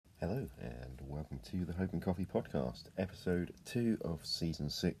Hello and welcome to the Hope and Coffee podcast, episode 2 of season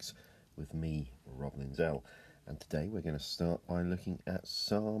 6 with me, Rob Lindsell. And today we're going to start by looking at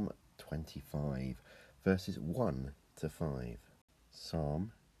Psalm 25, verses 1 to 5.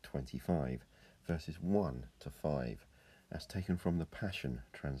 Psalm 25, verses 1 to 5, as taken from the Passion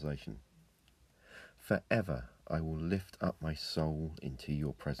Translation. Forever I will lift up my soul into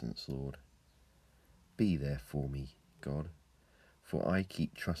your presence, Lord. Be there for me, God, for I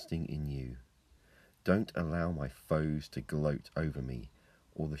keep trusting in you. Don't allow my foes to gloat over me,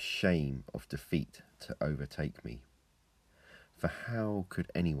 or the shame of defeat to overtake me. For how could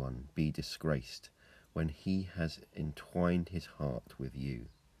anyone be disgraced when he has entwined his heart with you?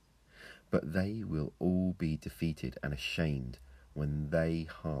 But they will all be defeated and ashamed when they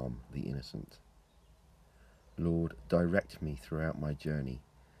harm the innocent. Lord, direct me throughout my journey,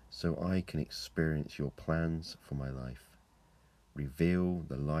 so I can experience your plans for my life. Reveal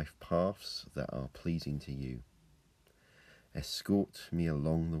the life paths that are pleasing to you. Escort me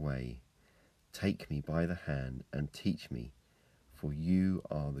along the way. Take me by the hand and teach me, for you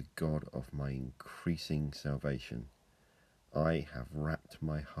are the God of my increasing salvation. I have wrapped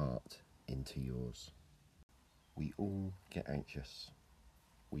my heart into yours. We all get anxious.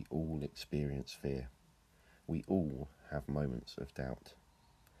 We all experience fear. We all have moments of doubt.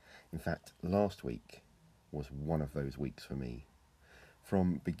 In fact, last week was one of those weeks for me.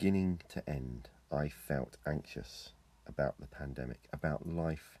 From beginning to end, I felt anxious about the pandemic, about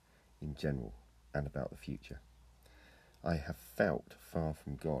life in general, and about the future. I have felt far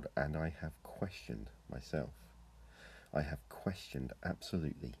from God, and I have questioned myself. I have questioned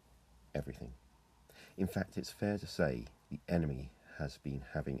absolutely everything. In fact, it's fair to say the enemy has been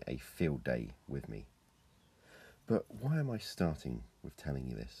having a field day with me. But why am I starting with telling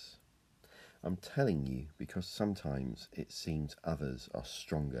you this? I'm telling you because sometimes it seems others are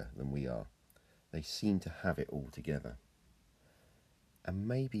stronger than we are. They seem to have it all together. And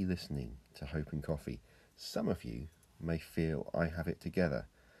maybe listening to Hope and Coffee, some of you may feel I have it together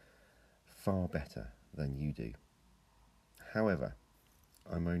far better than you do. However,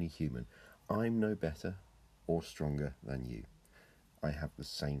 I'm only human. I'm no better or stronger than you. I have the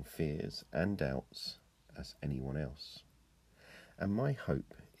same fears and doubts as anyone else. And my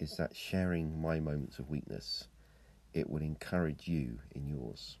hope is that sharing my moments of weakness, it would encourage you in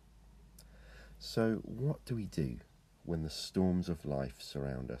yours. So what do we do when the storms of life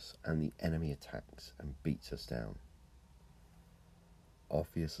surround us and the enemy attacks and beats us down?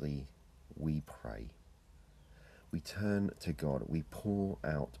 Obviously, we pray. We turn to God. We pour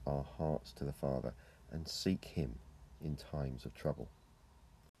out our hearts to the Father and seek Him in times of trouble.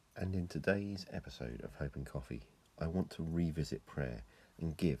 And in today's episode of Hope and Coffee, I want to revisit prayer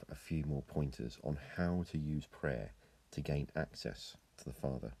and give a few more pointers on how to use prayer to gain access to the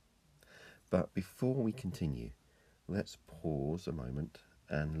Father. But before we continue, let's pause a moment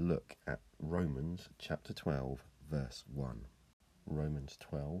and look at Romans chapter 12, verse 1. Romans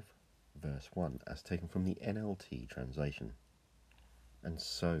 12, verse 1, as taken from the NLT translation. And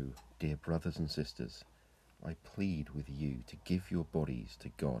so, dear brothers and sisters, I plead with you to give your bodies to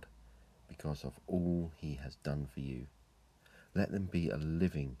God because of all He has done for you. Let them be a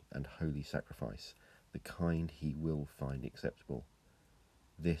living and holy sacrifice, the kind He will find acceptable.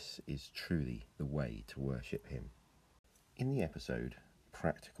 This is truly the way to worship Him. In the episode,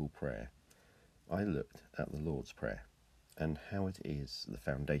 Practical Prayer, I looked at the Lord's Prayer and how it is the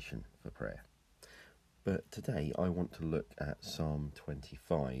foundation for prayer. But today I want to look at Psalm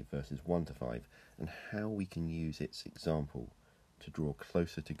 25, verses 1 to 5, and how we can use its example to draw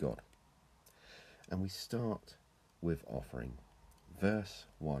closer to God. And we start with offering. Verse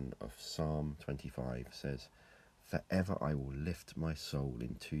 1 of Psalm 25 says, "Forever I will lift my soul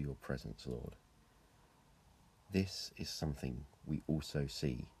into your presence, Lord." This is something we also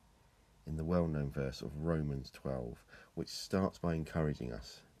see in the well-known verse of Romans 12, which starts by encouraging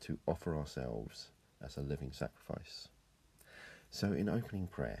us to offer ourselves as a living sacrifice. So in opening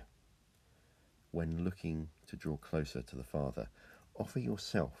prayer, when looking to draw closer to the Father, offer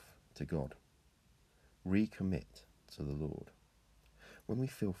yourself to God. Recommit to the Lord. When we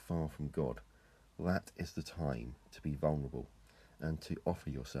feel far from God, that is the time to be vulnerable and to offer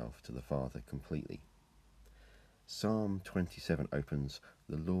yourself to the Father completely. Psalm 27 opens,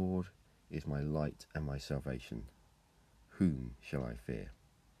 "The Lord is my light and my salvation. Whom shall I fear?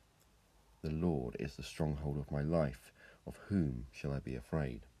 The Lord is the stronghold of my life. Of whom shall I be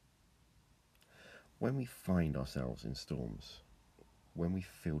afraid?" When we find ourselves in storms, when we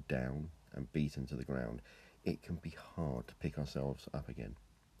feel down and beaten to the ground, it can be hard to pick ourselves up again.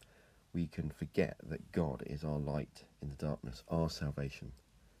 We can forget that God is our light in the darkness, our salvation.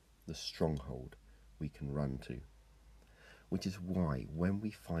 the stronghold we can run to. Which is why when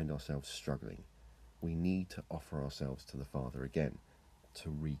we find ourselves struggling, we need to offer ourselves to the Father again, to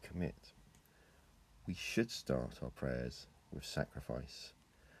recommit. We should start our prayers with sacrifice.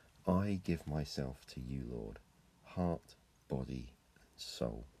 I give myself to you, Lord, heart, body, and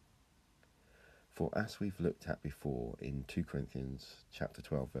soul. For as we've looked at before in 2 Corinthians chapter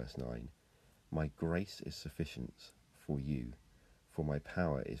 12, verse 9, my grace is sufficient for you, for my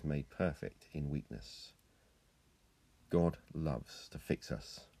power is made perfect in weakness. God loves to fix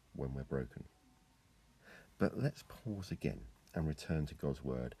us when we're broken. But let's pause again and return to God's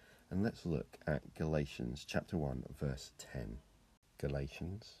word, and let's look at Galatians chapter 1, verse 10.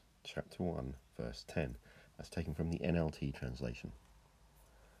 Galatians chapter 1, verse 10. That's taken from the NLT translation.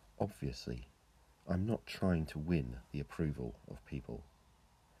 Obviously, I'm not trying to win the approval of people,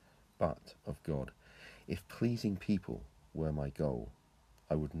 but of God. If pleasing people were my goal,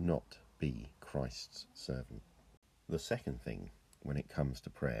 I would not be Christ's servant. The second thing when it comes to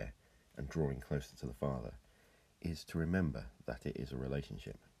prayer and drawing closer to the Father is to remember that it is a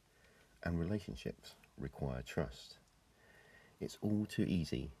relationship, and relationships require trust. It's all too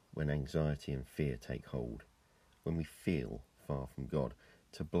easy when anxiety and fear take hold, when we feel far from God,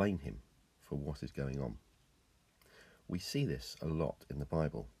 to blame him for what is going on. We see this a lot in the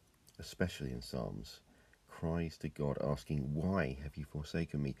Bible, especially in Psalms. Cries to God asking, "Why have you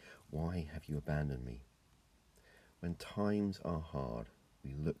forsaken me? Why have you abandoned me?" When times are hard,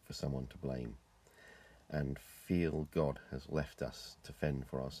 we look for someone to blame and feel God has left us to fend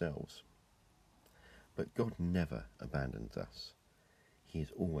for ourselves. But God never abandons us. He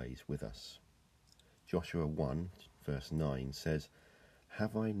is always with us. Joshua 1, verse 9 says,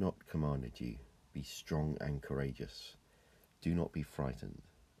 "Have I not commanded you, be strong and courageous? Do not be frightened,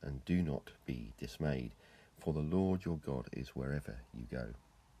 and do not be dismayed, for the Lord your God is wherever you go."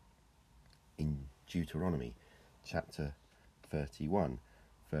 In Deuteronomy chapter 31,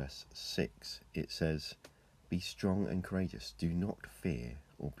 verse 6, it says, "Be strong and courageous, do not fear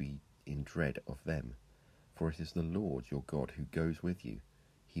or be in dread of them, for it is the Lord your God who goes with you.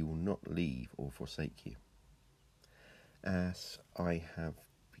 He will not leave or forsake you." As I have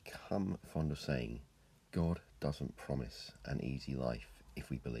become fond of saying, God doesn't promise an easy life if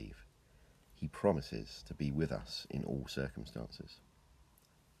we believe. He promises to be with us in all circumstances.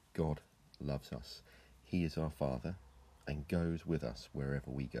 God loves us. He is our Father and goes with us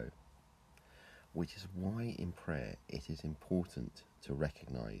wherever we go. Which is why in prayer it is important to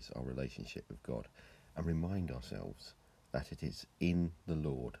recognise our relationship with God and remind ourselves that it is in the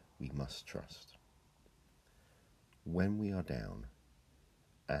Lord we must trust. When we are down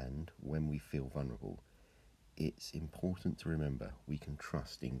and when we feel vulnerable, it's important to remember we can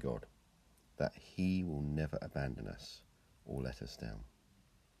trust in God, that He will never abandon us or let us down.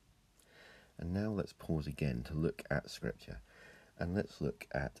 And now let's pause again to look at Scripture, and let's look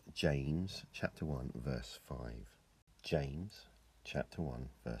at James chapter 1 verse 5. James chapter 1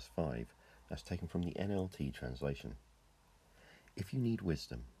 verse 5, that's taken from the NLT translation. "If you need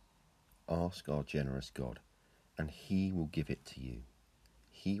wisdom, ask our generous God, and He will give it to you.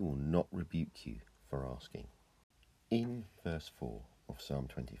 He will not rebuke you for asking." In verse 4 of Psalm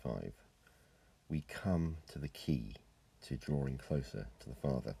 25, we come to the key to drawing closer to the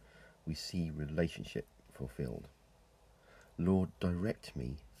Father. We see relationship fulfilled. "Lord, direct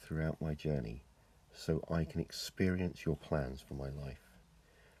me throughout my journey so I can experience your plans for my life.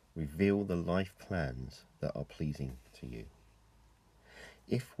 Reveal the life plans that are pleasing to you."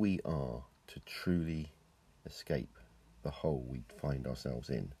 If we are to truly escape the hole we find ourselves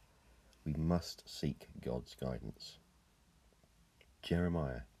in, we must seek God's guidance.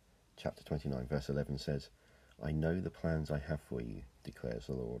 Jeremiah chapter 29 verse 11 says, "I know the plans I have for you, declares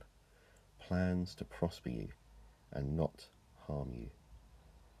the Lord, plans to prosper you and not harm you,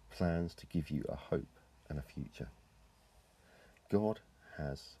 plans to give you a hope and a future." God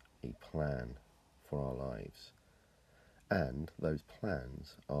has a plan for our lives, and those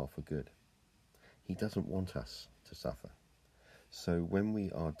plans are for good. He doesn't want us to suffer. So when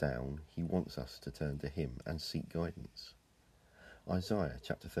we are down, He wants us to turn to Him and seek guidance. Isaiah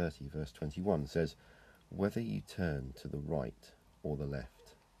chapter 30 verse 21 says, "Whether you turn to the right or the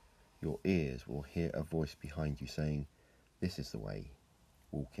left, your ears will hear a voice behind you saying, 'This is the way,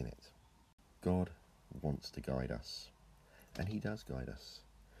 walk in it.'" God wants to guide us, and He does guide us.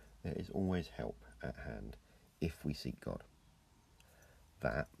 There is always help at hand if we seek God.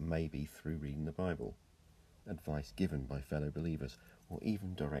 That may be through reading the Bible, advice given by fellow believers, or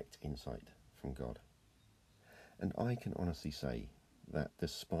even direct insight from God. And I can honestly say that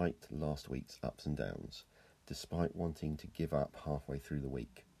despite last week's ups and downs, despite wanting to give up halfway through the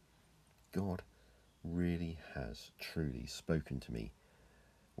week, God really has truly spoken to me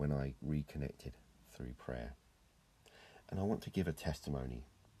when I reconnected through prayer. And I want to give a testimony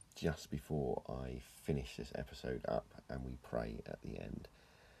just before I finish this episode up and we pray at the end,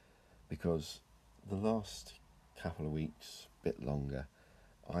 because the last couple of weeks, bit longer,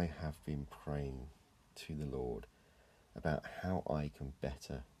 I have been praying to the Lord about how I can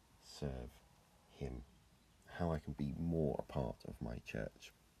better serve Him, how I can be more a part of my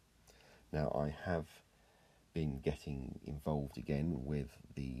church. Now, I have been getting involved again with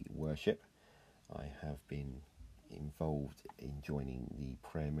the worship. I have been involved in joining the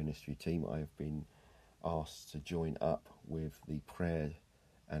prayer ministry team. I have been asked to join up with the prayer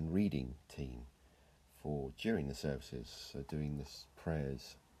and reading team for during the services, so doing the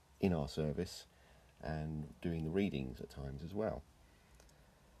prayers in our service and doing the readings at times as well.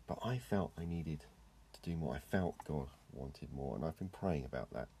 But I felt I needed to do more. I felt God wanted more, and I've been praying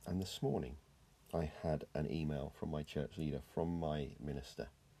about that. And this morning I had an email from my church leader, from my minister,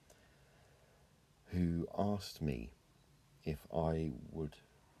 who asked me if I would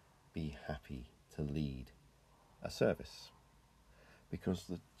be happy to lead a service, because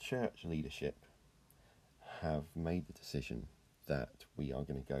the church leadership have made the decision that we are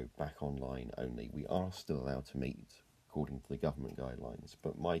going to go back online only. We are still allowed to meet according to the government guidelines,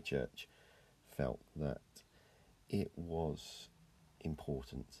 but my church felt that it was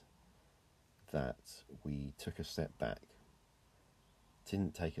important that we took a step back,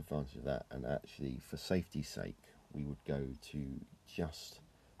 didn't take advantage of that, and actually, for safety's sake, we would go to just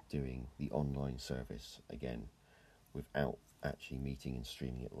doing the online service again without actually meeting and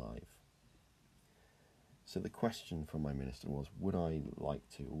streaming it live. So the question from my minister was, would I like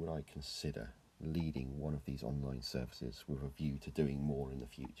to, or would I consider leading one of these online services with a view to doing more in the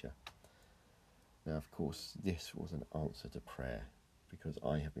future? Now, of course, this was an answer to prayer, because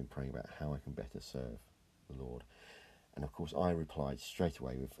I have been praying about how I can better serve the Lord. And of course, I replied straight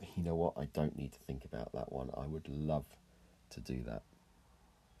away with, you know what, I don't need to think about that one. I would love to do that.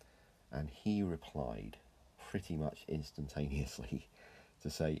 And he replied pretty much instantaneously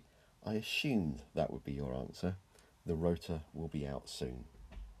to say, I assumed that would be your answer. The rota will be out soon.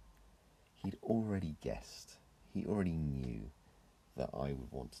 He'd already guessed. He already knew that I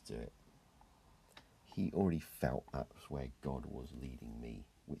would want to do it. He already felt that was where God was leading me,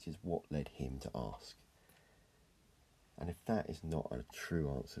 which is what led him to ask. And if that is not a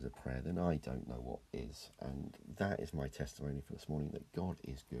true answer to prayer, then I don't know what is. And that is my testimony for this morning, that God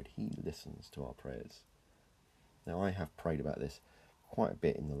is good. He listens to our prayers. Now, I have prayed about this quite a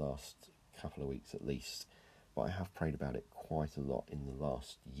bit in the last couple of weeks at least, but I have prayed about it quite a lot in the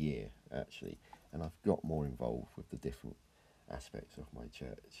last year, actually. And I've got more involved with the different aspects of my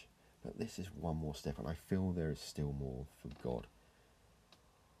church. But this is one more step, and I feel there is still more for God,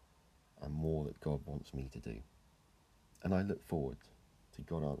 and more that God wants me to do. And I look forward to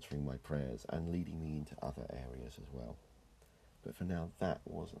God answering my prayers and leading me into other areas as well. But for now, that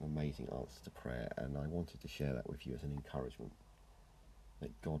was an amazing answer to prayer, and I wanted to share that with you as an encouragement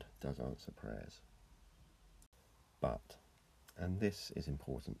that God does answer prayers. But, and this is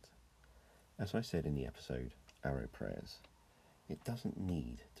important, as I said in the episode, Arrow Prayers, it doesn't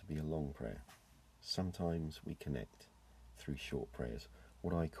need to be a long prayer. Sometimes we connect through short prayers,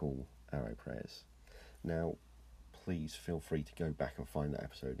 what I call arrow prayers. Now, please feel free to go back and find that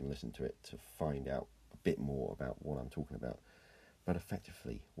episode and listen to it to find out a bit more about what I'm talking about. But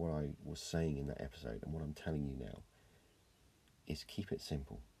effectively, what I was saying in that episode and what I'm telling you now is keep it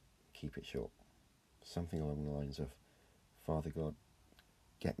simple, keep it short. Something along the lines of, Father God,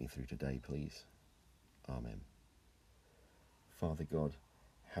 get me through today, please. Amen. Father God,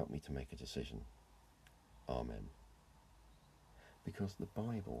 help me to make a decision. Amen. Because the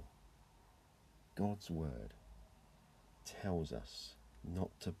Bible, God's word, tells us not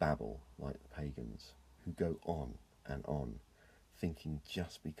to babble like the pagans who go on and on, thinking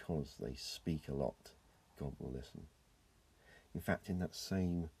just because they speak a lot, God will listen. In fact, in that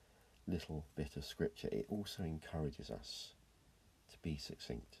same little bit of scripture, it also encourages us to be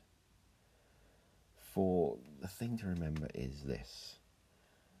succinct. For the thing to remember is this: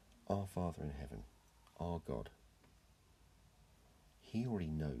 our Father in heaven, our God, He already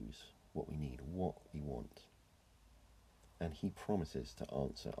knows what we need, what we want. And He promises to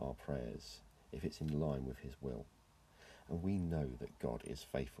answer our prayers if it's in line with His will. And we know that God is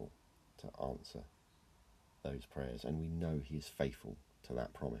faithful to answer those prayers, and we know He is faithful to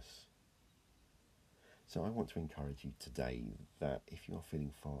that promise. So I want to encourage you today that if you are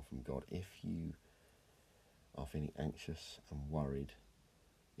feeling far from God, if you are feeling anxious and worried,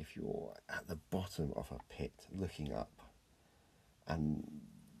 if you're at the bottom of a pit looking up and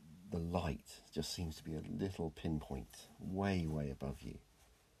the light just seems to be a little pinpoint way, way above you,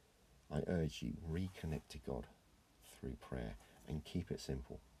 I urge you, reconnect to God through prayer and keep it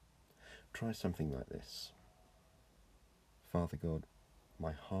simple. Try something like this. Father God,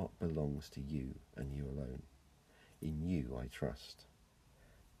 my heart belongs to you and you alone. In you I trust.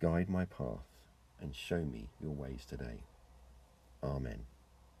 Guide my path and show me your ways today. Amen.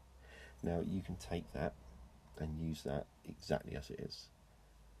 Now you can take that and use that exactly as it is.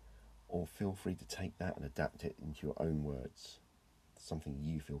 Or feel free to take that and adapt it into your own words, something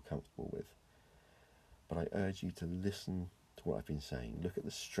you feel comfortable with. But I urge you to listen to what I've been saying. Look at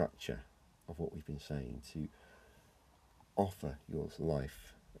the structure of what we've been saying, to offer your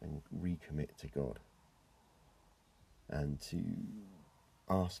life and recommit to God, and to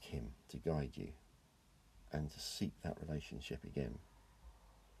ask him to guide you, and to seek that relationship again.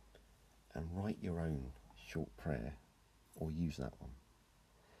 And write your own short prayer, or use that one.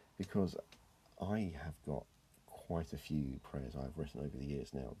 Because I have got quite a few prayers I've written over the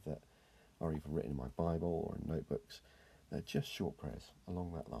years now that are either written in my Bible or in notebooks. They're just short prayers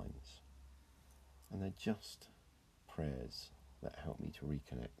along that lines. And they're just prayers that help me to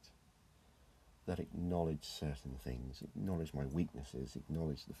reconnect, that acknowledge certain things, acknowledge my weaknesses,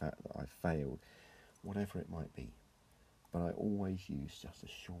 acknowledge the fact that I've failed, whatever it might be. But I always use just a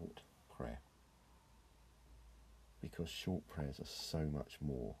short prayer, because short prayers are so much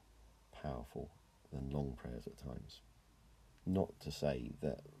more powerful than long prayers at times. Not to say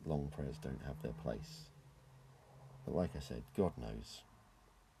that long prayers don't have their place, but like I said, God knows.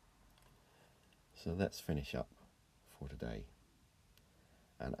 So let's finish up for today.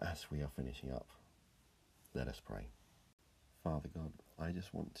 And as we are finishing up, let us pray. Father God, I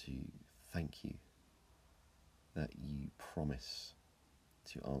just want to thank you that you promise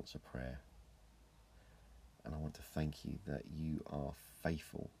to answer prayer. And I want to thank you that you are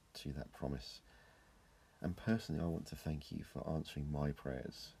faithful to that promise. And personally, I want to thank you for answering my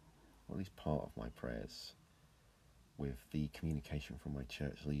prayers, or at least part of my prayers, with the communication from my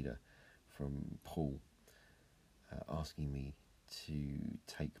church leader, from Paul, asking me to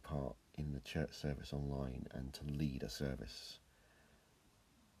take part in the church service online and to lead a service.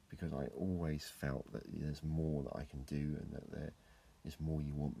 Because I always felt that there's more that I can do, and that there is more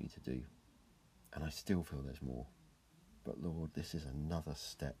you want me to do. And I still feel there's more. But Lord, this is another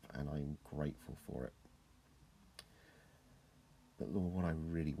step, and I'm grateful for it. But Lord, what I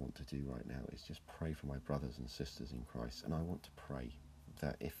really want to do right now is just pray for my brothers and sisters in Christ. And I want to pray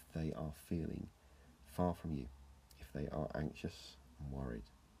that if they are feeling far from you, if they are anxious and worried,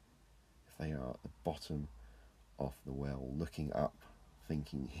 if they are at the bottom of the well, looking up,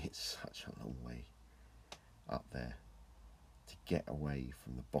 thinking it's such a long way up there to get away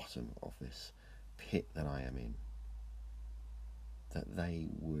from the bottom of this pit that I am in, that they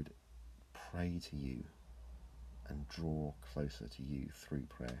would pray to you and draw closer to you through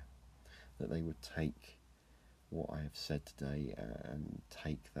prayer, that they would take what I have said today and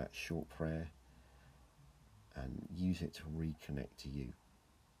take that short prayer and use it to reconnect to you.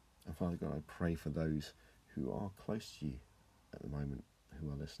 And Father God, I pray for those who are close to you at the moment, who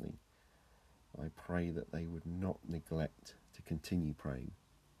are listening. I pray that they would not neglect to continue praying,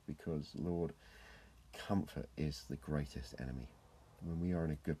 because Lord, comfort is the greatest enemy. When we are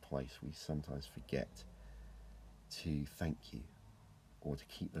in a good place, we sometimes forget to thank you, or to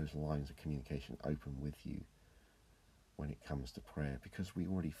keep those lines of communication open with you when it comes to prayer, because we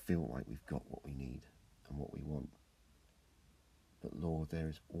already feel like we've got what we need and what we want. But Lord, there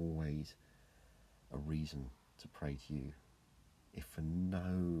is always a reason to pray to you, if for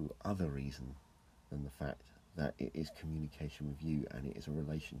no other reason than the fact that it is communication with you, and it is a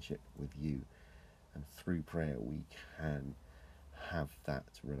relationship with you, and through prayer we can have that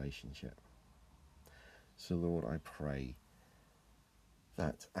relationship. So Lord, I pray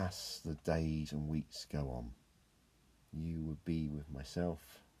that as the days and weeks go on, you would be with myself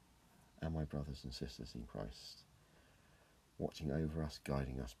and my brothers and sisters in Christ, watching over us,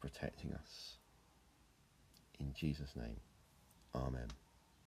 guiding us, protecting us. In Jesus' name, amen.